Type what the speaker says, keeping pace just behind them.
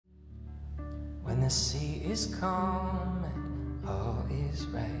the sea is calm and all is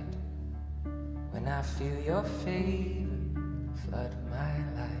right, when I feel your favor flood my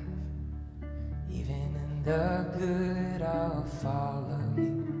life, even in the good I'll follow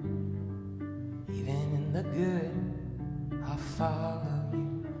you. Even in the good I'll follow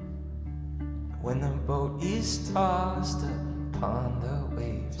you. When the boat is tossed upon the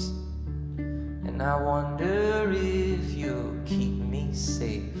waves, and I wonder if you'll keep me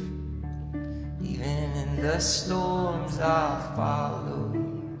safe, even in the storms I'll follow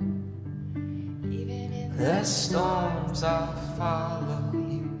you. Even in the storms I'll follow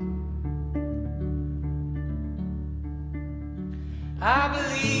you. I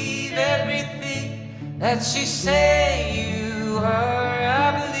believe everything that you say you are.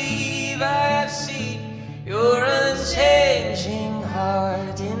 I believe I have seen your unchanging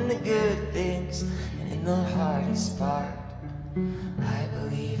heart in the good things and in the hardest part. I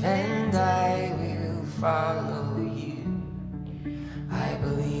believe and I will follow you. I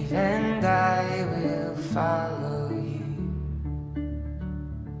believe and I will follow you.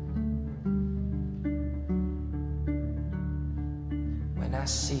 When I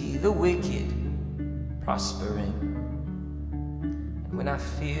see the wicked prospering, and when I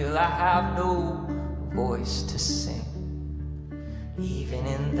feel I have no voice to sing, even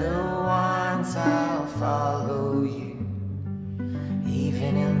in the wants I'll follow you.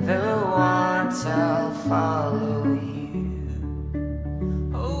 Even in the wants I'll follow you.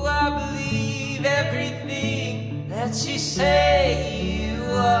 Oh, I believe everything that you say you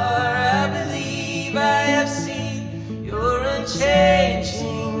are. I believe I have seen your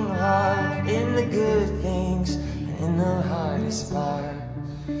unchanging heart in the good things and in the hardest part.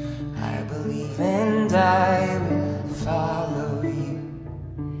 I believe and I will follow you.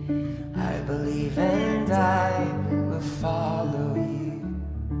 I believe and I will follow you.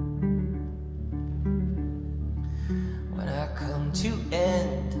 When I come to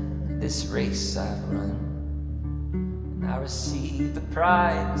end this race I've run, and I receive the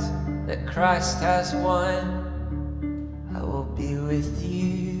prize that Christ has won, I will be with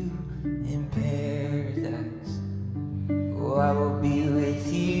you in paradise. Oh, I will be with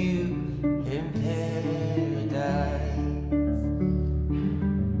you in paradise.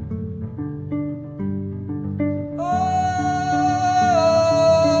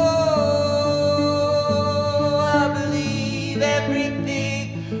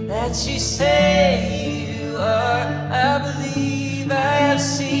 That you say you are. I believe I have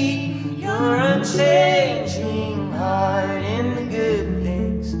seen your unchanging heart in the good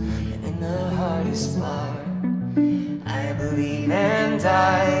things and in the hardest part. I believe and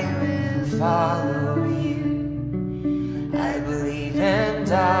I will follow